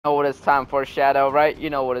Know what it's time for, Shadow, right? You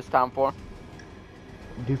know what it's time for.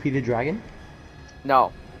 Doofy the Dragon?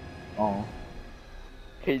 No, Oh.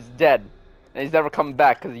 he's dead. And he's never coming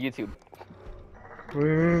back because of YouTube.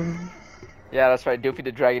 Yeah, that's right. Doofy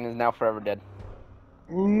the Dragon is now forever dead.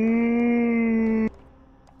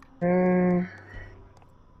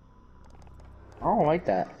 I don't like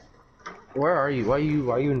that. Where are you? Why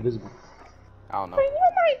are you invisible? I don't know. Are you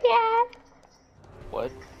my What?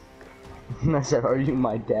 dad? I said, are you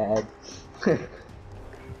my dad?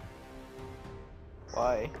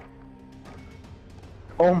 Why?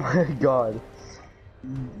 Oh my god.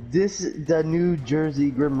 The New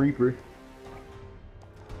Jersey Grim Reaper. You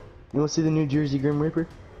wanna see the New Jersey Grim Reaper?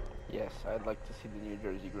 Yes, I'd like to see the New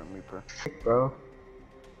Jersey Grim Reaper. Bro.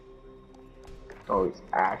 Oh, he's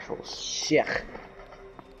actual shit.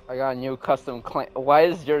 I got a new custom claim. Why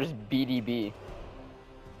is yours BDB?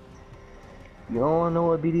 You don't wanna know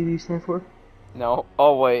what BDB stands for? No.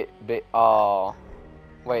 Oh wait. Oh.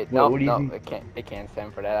 Wait. No. What do you No. think? It can't. It can't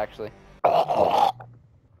stand for that actually.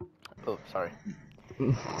 Oh, sorry.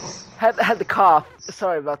 Had the cough.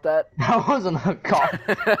 Sorry about that. That wasn't a cough.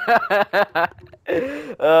 I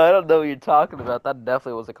don't know what you're talking about. That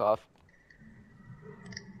definitely was a cough.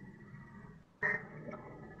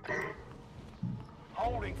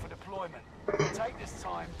 Holding for deployment. Take this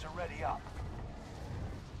time to ready up.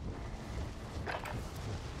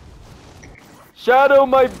 Shadow,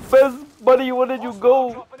 my best buddy, where did you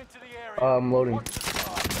go? Dropping into the area. I'm loading.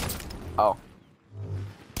 Oh.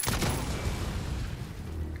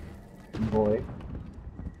 Boy.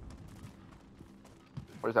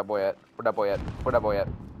 Where's that boy at? Where's that boy at? Where's that boy at?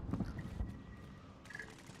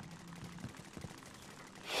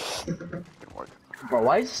 Didn't work. Bro,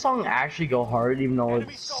 why does this song actually go hard even though it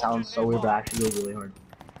sounds so weird but actually goes really hard?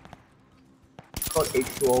 It's called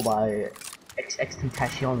H2O by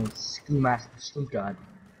XXXTentacion and Ski Mask Slump God.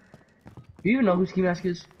 Do you even know who Ski Mask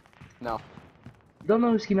is? No. You don't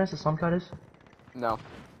know who Ski Mask the Slump God is? No.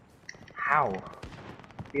 How?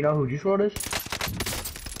 You know who Juice WRLD is?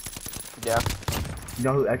 Yeah. You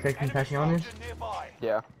know who XXXTentacion is?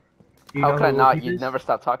 Yeah. Do you How know could I who not? Peep You'd is? never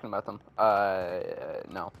stop talking about them.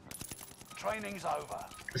 No. Training's over.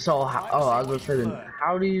 So, I was gonna say then,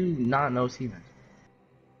 how do you not know Ski Mask?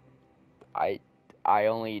 I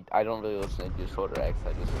don't really listen to Juice WRLD or X.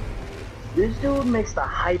 I just. This dude makes the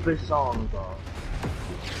hypest songs, bro.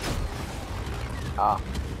 Ah.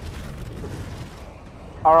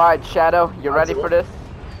 Alright, Shadow, you ready for this?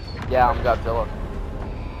 Yeah, I'm Godzilla.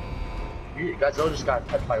 Godzilla just got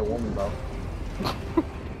touched by a woman, bro.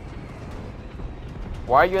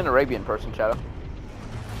 Why are you an Arabian person, Shadow?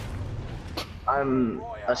 I'm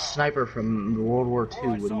a sniper from World War II.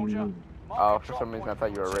 What do you mean? Oh, for some reason I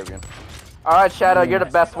thought you were Arabian. Alright, Shadow, you're the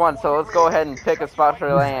best one, so let's go ahead and pick a spot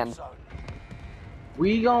for land.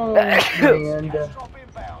 We gon' land. Drop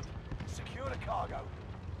inbound. Secure the cargo.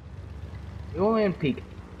 We gon' land peak.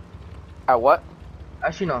 At what?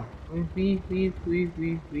 Actually no. We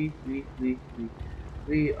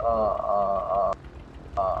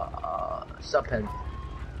subhead.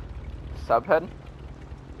 Subhead?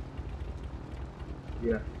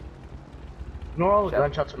 Yeah. Ignore all the Shep.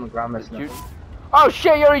 gunshots from the ground. That's Did you- nothing. Oh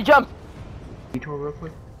shit, you already jumped! Detour real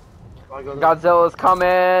quick. Godzilla's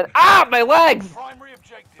coming. Ah, my legs! Primary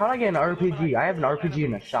objective. How'd I get an RPG? I have an RPG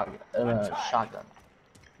and a shotgun. Shotgun.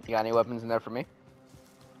 You got any weapons in there for me?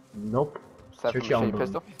 Nope. Except for Search your own machete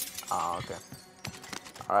pistol? Oh, okay.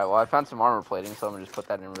 Alright, well I found some armor plating, so I'm gonna just put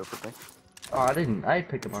that in real quickly. Oh, I didn't. I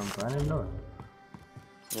picked up armor. I didn't know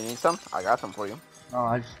it. You need some? I got some for you. Oh,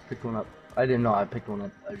 I just picked one up. I didn't know I picked one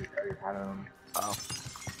up. I just had it on. Oh.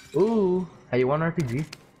 Ooh. Hey, you want an RPG?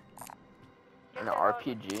 An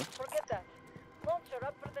RPG? Forget that. Launcher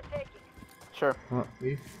up for the taking. Sure. What,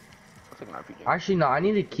 me? I'll take an RPG. Actually, no. I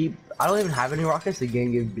need to keep. I don't even have any rockets. The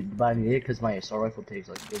game gives by me because my assault rifle takes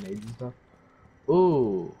like grenades and stuff.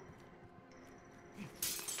 Ooh.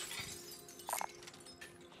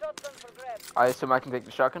 Shotgun for grabs. I assume I can take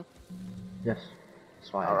the shotgun? Yes.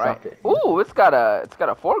 That's why I Alright. dropped it. Ooh, it's got a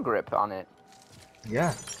foregrip on it.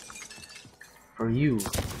 Yeah. For you.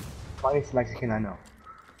 Funniest Mexican I know.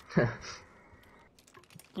 You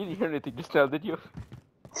didn't hear anything just now, did you?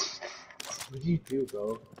 What'd you do,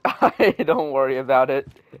 bro? Don't worry about it.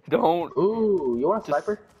 Don't. Ooh, you want a Just-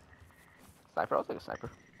 sniper? Sniper? I'll take a sniper.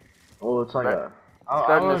 Oh, it's like Right. a. I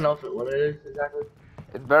don't really know what it is exactly.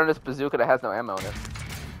 It's better than this bazooka that has no ammo in it.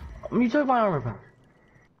 You took my armor pack.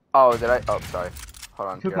 Oh, did I? Oh, sorry. Hold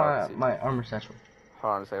on. You took here, I'll see. my armor satchel.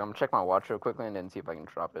 Hold on a second. I'm gonna check my watch real quickly and then see if I can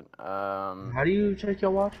drop it. How do you check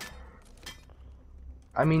your watch?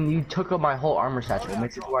 I mean, you took up my whole armor satchel. It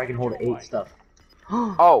makes it where I can hold 8 stuff.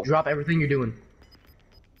 Oh. Drop everything you're doing.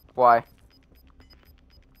 Why?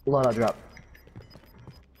 Loadout drop.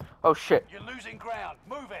 Oh shit. You're losing ground.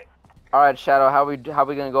 Move it. Alright, Shadow, how we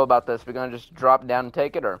gonna go about this? We gonna just drop down and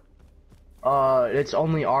take it, or? It's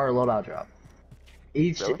only our loadout drop.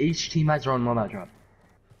 Really? Each team has their own loadout drop.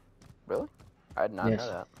 Really? I did not Yes.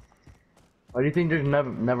 know that. Why do you think there's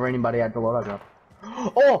never anybody at the loadout drop?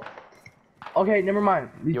 Oh! Okay, never mind.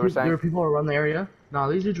 You were saying? There were people around the area.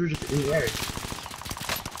 No, these dudes were just in the area.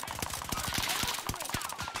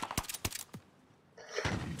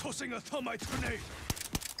 Tossing a thermite grenade.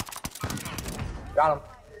 Got him.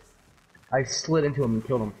 I slid into him and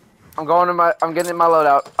killed him. I'm getting my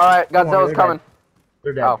loadout. Alright, Godzilla's they're coming. dead.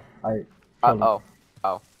 They're dead. Oh. I killed him.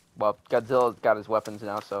 Oh. Well, Godzilla's got his weapons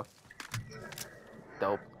now, so.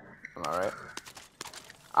 Dope. I'm alright.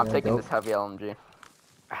 I'm Yeah, taking dope. this heavy LMG.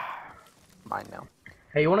 Mine now.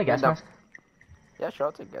 Hey, you want a gas mask? Yeah, sure,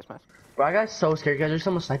 I'll take a gas mask. Bro, I got so scared because there's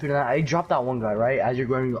someone sniping in that. I dropped that one guy, right? As you're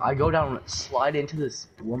going, I go down, slide into this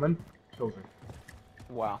woman, kills her.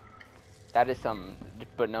 Wow. That is some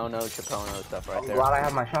Bonono Chapono stuff right I'm there. glad I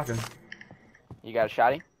have my shotgun. You got a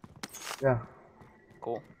shotty? Yeah.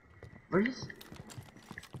 Cool. Where's this?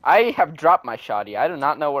 I have dropped my shotty. I do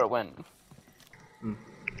not know where it went. Hmm.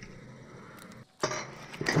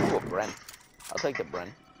 Ooh, a Bren. I'll take the Bren.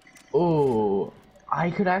 Oh, I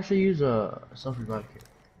could actually use a self-revive kit.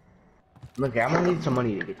 Look, I'm gonna need some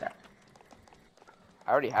money to get that.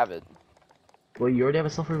 I already have it. Well, you already have a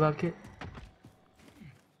self-revive kit?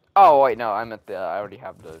 Oh, wait, no, I already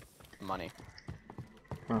have the money.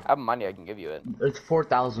 Huh. I have money, I can give you it. It's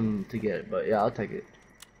 4,000 to get, but yeah, I'll take it.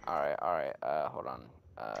 Alright, hold on.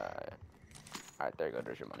 Alright, there you go,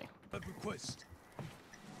 there's your money.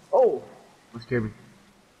 Oh! That scared me.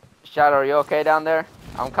 Shadow, are you okay down there?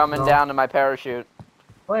 I'm coming No. down to my parachute.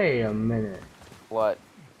 Wait a minute. What?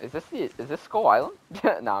 Is this Skull Island?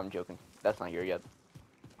 Nah, I'm joking. That's not here yet.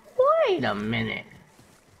 Wait a minute.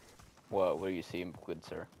 What do you see, good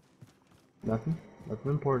sir? Nothing.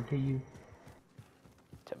 Nothing important to you.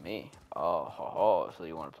 To me? Oh, so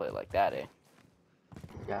you want to play it like that, eh?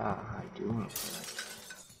 Yeah, I do want to play that.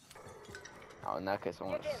 Oh, in that case, I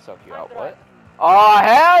want to suck you out. What? Oh,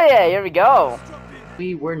 hell yeah! Here we go!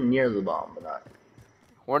 We're near the bomb, but not.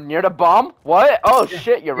 We're near the bomb? What? Oh, Yeah,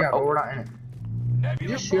 shit, you're yeah, right. but Oh, we're not in it. Did you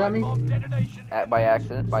just shoot at me? by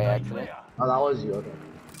accident, by accident. Oh, that was you, okay.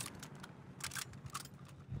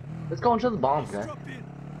 Let's go into the bomb, guy.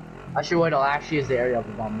 I should wait till actually is the area of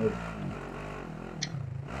the bomb move.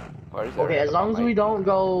 Where is Okay, it? as long as we don't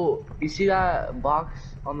go... You see that box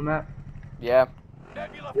on the map? Yeah.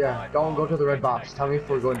 Yeah, don't go to the red box. Tell me if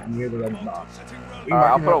we're going near the red box. Alright,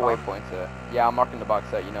 I'll put a waypoint to it. Yeah, I'm marking the box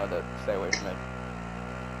that you know to stay away from it.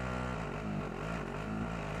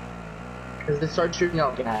 Because they start shooting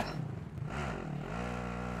out gas.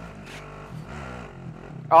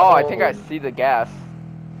 Oh, I think I see the gas.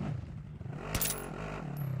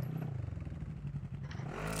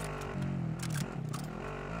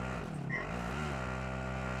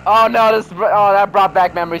 Oh no, that brought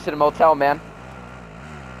back memories to the motel, man.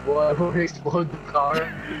 What? We explode the car?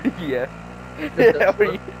 Yeah.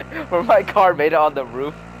 Where my car made it on the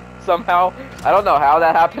roof somehow. I don't know how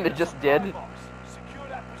that happened, it just did. Secure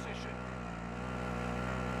that position.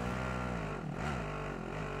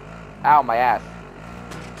 Ow, my ass.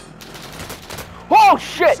 Oh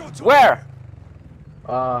shit! Where?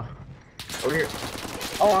 Over here.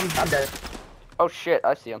 Oh, I'm dead. Oh shit,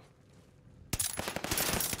 I see him.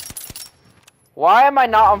 Why am I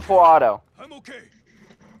not on full auto? I'm okay.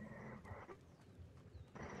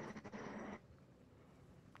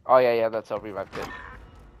 Oh yeah, that's over my pit.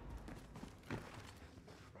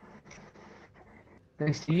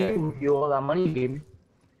 Thanks to you all that money you gave me.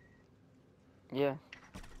 Yeah.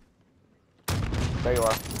 There you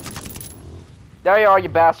are. There you are, you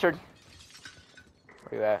bastard.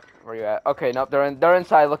 Where you at? Where you at? Okay, nope, they're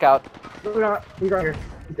inside, look out. No, he's right here.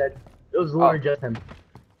 He's dead. It was literally just him.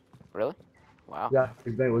 Really? Wow. Yeah,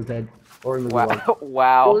 his mate was dead. Or in the Wow. gulag.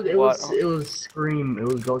 Wow. It was Scream. It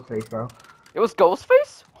was Ghostface, bro. It was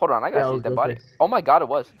Ghostface? Hold on, I gotta Yeah, it see was that body. Ghostface. Oh my god, it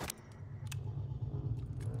was.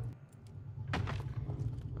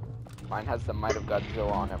 Mine has the might of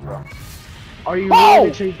Godzilla on it, bro. Are you Whoa!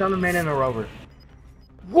 really to chase down a man in a rover?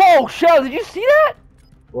 Whoa, Shell, did you see that?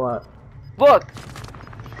 What? Look.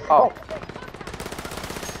 Oh.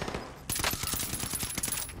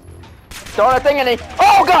 Throw that thing in it.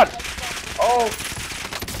 Oh god! Oh!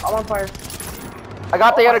 I'm on fire. I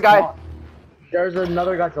got the other guy. God. There's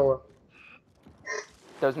another Godzilla.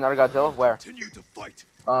 There's another Godzilla? Where? Continue to fight.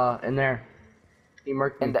 In there. He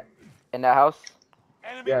murked me. In that house?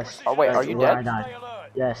 Enemy Yes. precision Oh, wait, are That's you where dead? I died. Stay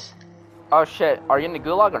alert. Yes. Oh shit, are you in the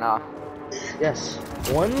gulag or not? Yes.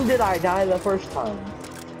 When did I die the first time?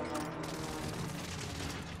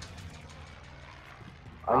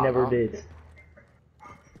 I never did.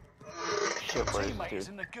 Shit, where is Teammate this is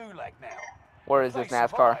dude? in the gulag now. Where If is this they NASCAR?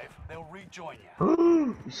 survive, they'll rejoin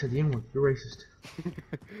you. You said the N-word. You're racist.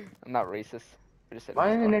 I'm not racist. I just said Am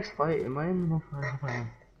I in the NASCAR. next fight? Am I in the next fight?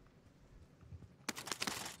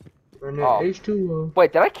 We're near Oh. H2O.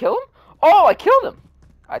 Wait, did I kill him? Oh, I killed him!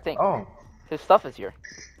 I think. Oh. His stuff is here.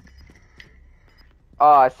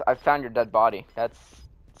 Oh, I found your dead body. That's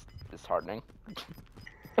disheartening.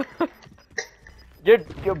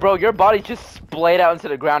 Bro, your body just splayed out into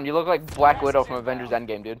the ground. You look like Black Widow from Avengers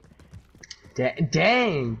Endgame, dude.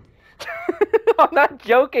 Dang. I'm not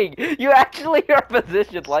joking. You actually are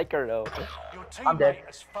positioned like her, though. Your I'm dead. teammate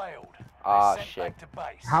has failed. Ah, They're sent shit. back to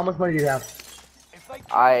base. How much money do you have? If they kill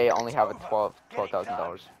I you, only it's have a over. Get it done.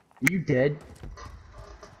 $12,000. You dead?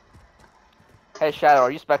 Hey, Shadow,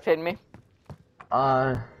 are you spectating me?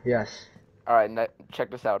 Yes. Alright, check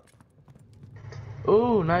this out.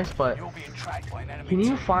 Ooh, nice, but You're being tracked by an enemy can you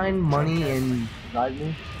team. find money Check in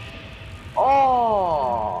Lightning?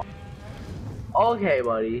 Oh! Okay,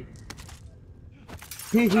 buddy.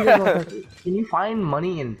 He doesn't want to- Can you find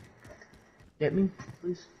money and get me,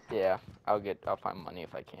 please? Yeah, I'll find money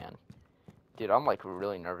if I can. Dude, I'm like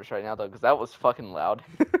really nervous right now though, because that was fucking loud.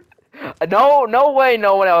 No way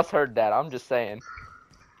no one else heard that. I'm just saying.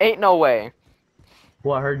 Ain't no way.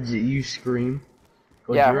 Well, I heard you scream.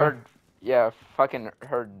 Yeah, I Gojira? heard. Yeah, fucking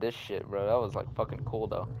heard this shit, bro. That was like fucking cool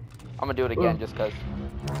though. I'm gonna do it again just cause.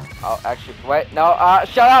 Oh, actually, wait, no,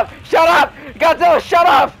 shut up! Shut up! Godzilla, shut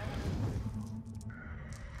up!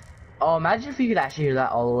 Oh, imagine if you could actually hear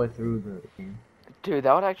that all the way through the game. Dude,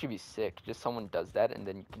 that would actually be sick. Just someone does that and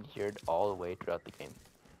then you can hear it all the way throughout the game.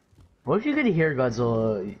 What if you could hear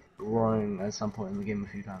Godzilla roaring at some point in the game a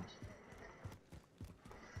few times?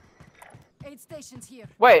 Aid stations here.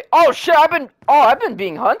 Wait, oh shit, I've been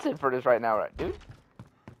being hunted for this right now, right, dude?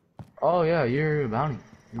 Oh yeah, you're a bounty.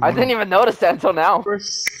 I didn't even notice that until now. For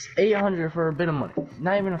 800 for a bit of money,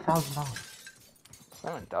 not even $1,000.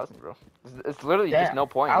 7,000, bro. It's literally just no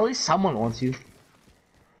point. At least someone wants you.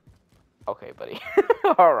 Okay, buddy.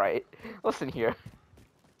 Alright. Listen here.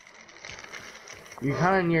 You're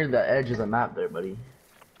kind of near the edge of the map there, buddy.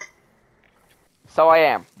 So I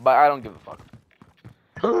am, but I don't give a fuck.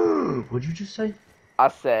 What'd you just say? I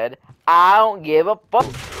said, I don't give a fuck.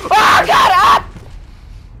 Oh, God!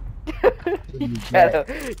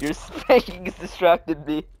 Your spankings distracted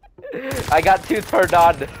me. I got too turned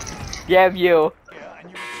on. Damn you. Yeah, and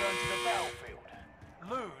you return to the battlefield.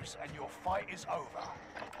 Lose, and your fight is over.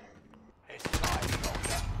 It's time,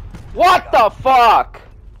 soldier. What the fuck?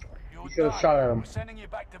 You're You should've done. shot at him. We're sending you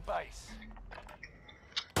back to base.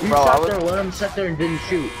 You Bro, sat there, let him sit there and didn't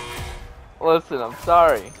shoot. Listen, I'm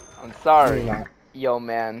sorry. I'm sorry. You're not. Yo,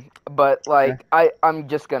 man. But, like, I'm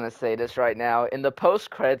just gonna say this right now. In the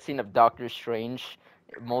post-credit scene of Doctor Strange,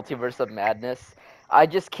 Multiverse of Madness, I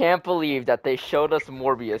just can't believe that they showed us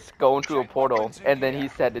Morbius going through a portal, and then he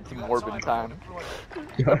said it's Morbin time.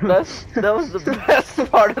 That was the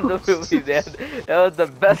best part of the movie, man. That was the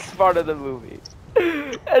best part of the movie.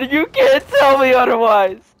 And you can't tell me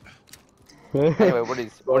otherwise. Anyway, what are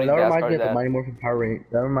these That reminds me NASCARs of the at? Mighty Morphin Power Rangers.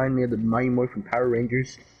 That reminds me of the Mighty Morphin Power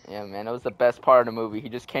Rangers. Yeah, man, that was the best part of the movie. He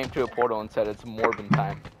just came through a portal and said it's Morbin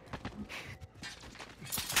time.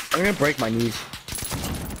 I'm gonna break my knees.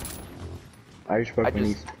 I just broke my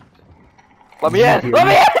knees. Let me in! Let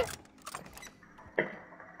me in!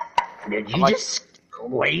 Did you just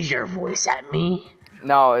raise your voice at me?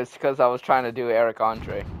 No, it's because I was trying to do Eric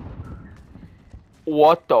Andre.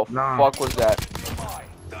 What the fuck was that?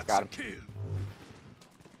 Got him.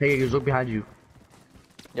 Hey, Geguz, look behind you.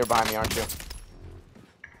 You're behind me, aren't you?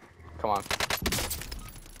 Come on.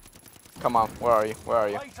 Come on, where are you? Where are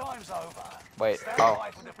you? Playtime's over. Wait, Stand oh,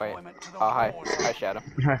 by for wait. deployment to the Oh, hi. war zone. Hi, Shadow.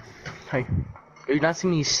 Hey, have you not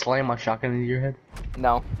seen me slam my shotgun into your head?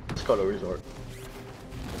 No. Let's go to a resort.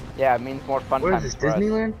 Yeah, it means more fun Where is times this, for us.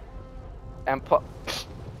 Disneyland?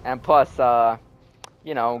 And plus,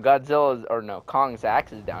 you know, Godzilla's, or no, Kong's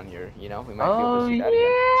axe is down here, you know? We might be able to see that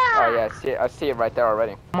again. Oh, yeah, I see it right there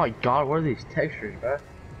already. Oh my god, what are these textures, bro?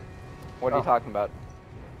 What are you talking about?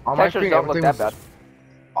 On my Textures screen, don't look everything that was... bad.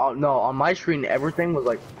 Oh, no, on my screen, everything was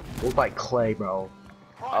like, looked like clay, bro.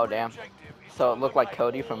 Oh, damn. So it looked like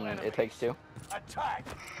Cody from It Takes Two? Attack.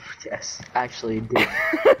 Yes, actually it did.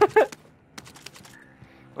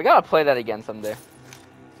 We gotta play that again someday.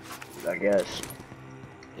 I guess.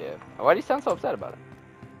 Yeah. Why do you sound so upset about it?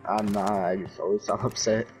 I'm not, I just always sound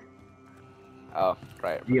upset. Oh,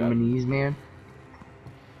 right. Vietnamese, man.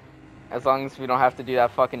 As long as we don't have to do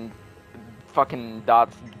that fucking fucking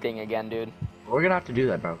dots thing again, dude. We're gonna have to do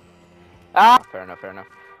that, bro. Ah, fair enough, fair enough.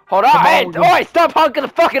 Hold on, Come hey, on, oi, stop honking the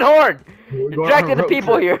fucking horn! We're You're going on a attracting the road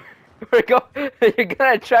people trip. here. You're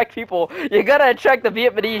gonna attract people. You're gonna attract the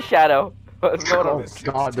Vietnamese shadow. What's going Oh on?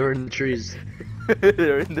 god, they're in the trees.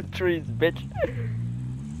 They're in the trees, bitch.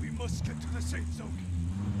 We must get to the safe zone.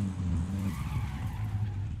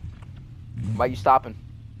 Why you stopping?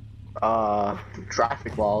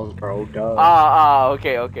 Traffic laws, bro. Duh.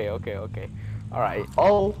 Okay. Alright.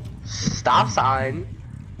 Oh, stop sign.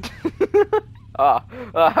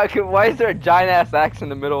 Why is there a giant ass axe in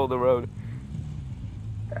the middle of the road?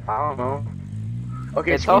 I don't know.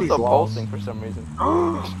 Okay, It's screw these also laws. pulsing for some reason.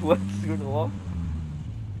 What's going on?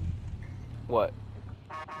 What?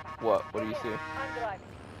 What do you see? I'm driving.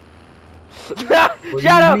 What do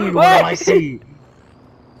Shadow, you mean, wait! what do I see?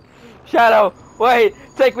 Shadow, wait!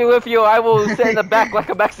 Take me with you. I will sit in the back like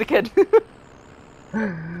a Mexican.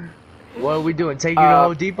 What are we doing? Take you to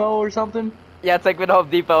Home Depot or something? Yeah, take me to Home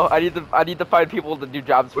Depot. I need to find people to do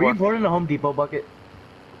jobs Were for. you born in a Home Depot bucket?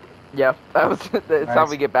 Yeah, that's how Nice.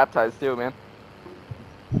 we get baptized too, man.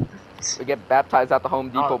 We get baptized at the Home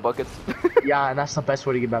Depot buckets. Yeah, and that's the best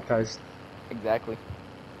way to get baptized. Exactly.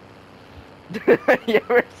 You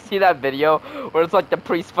ever see that video where it's like the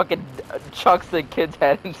priest fucking chucks the kid's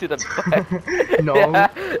head into the butt? No, Yeah,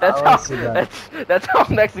 I wanna see that. that's how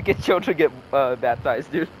Mexican children get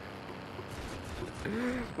baptized, dude.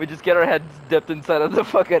 We just get our heads dipped inside of the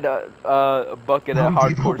fucking bucket at Home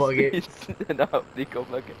Depot hardcore bucket. speeds. No, Home Depot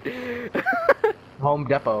bucket. Home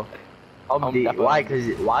Depot. Home Depot.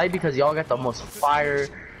 Why? Because y'all got the most fire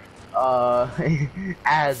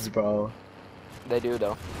ads, bro. They do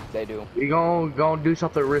though. They do. We gonna do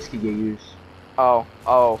something risky, Geguz. Oh,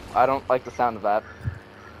 I don't like the sound of that.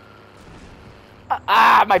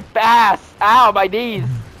 Ah, my ass! Ow, my knees!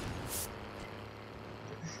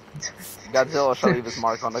 Godzilla shall leave his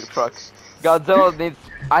mark on the truck. Godzilla needs...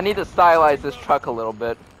 I need to stylize this truck a little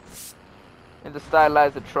bit. Need to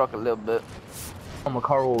stylize the truck a little bit. My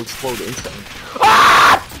car will explode instantly.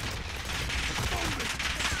 Ah!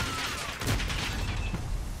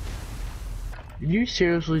 Did you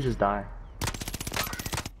seriously just die?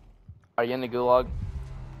 Are you in the gulag?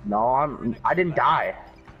 No, I didn't die.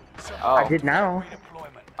 Oh. I did now.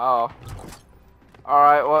 Oh.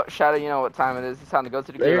 Alright, well, Shadow, you know what time it is. It's time to go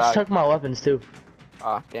to the They just gulag. took my weapons too.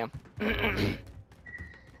 Oh, damn. I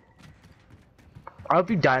hope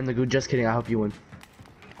you die in the goo. Just kidding. I hope you win.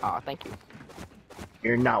 Aw, thank you.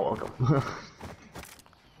 You're not welcome.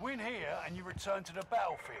 Win here and you return to the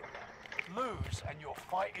battlefield. Lose and your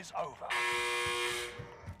fight is over.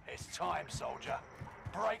 It's time, soldier.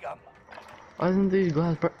 Break 'em. Why isn't these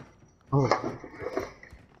glass Oh.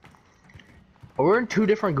 We're in two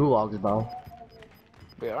different gulags, bro.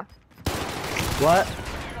 We are? What?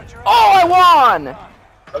 Oh, I won!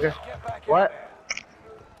 Okay. Get back What? in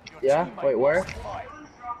there. Your Yeah? teammate Wait, where? lost the fight.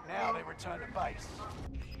 Now they return to base.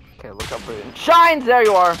 Okay, look up for it. Shines! There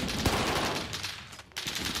you are! Get to the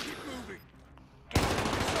safe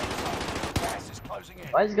zone. Gas is closing in.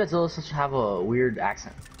 Why does Godzilla have a weird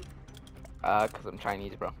accent? Cause I'm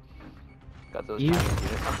Chinese, bro. Godzilla's You-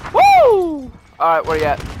 Chinese. Woo! Alright, where you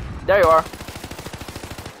at? There you are.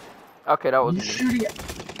 Okay, that was... You shooting at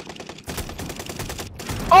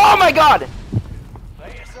Oh my god!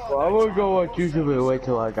 Well, I'm gonna go on YouTube and wait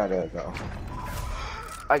till I gotta go.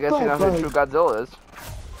 I guess you know who true Godzilla is.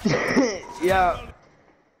 Yeah.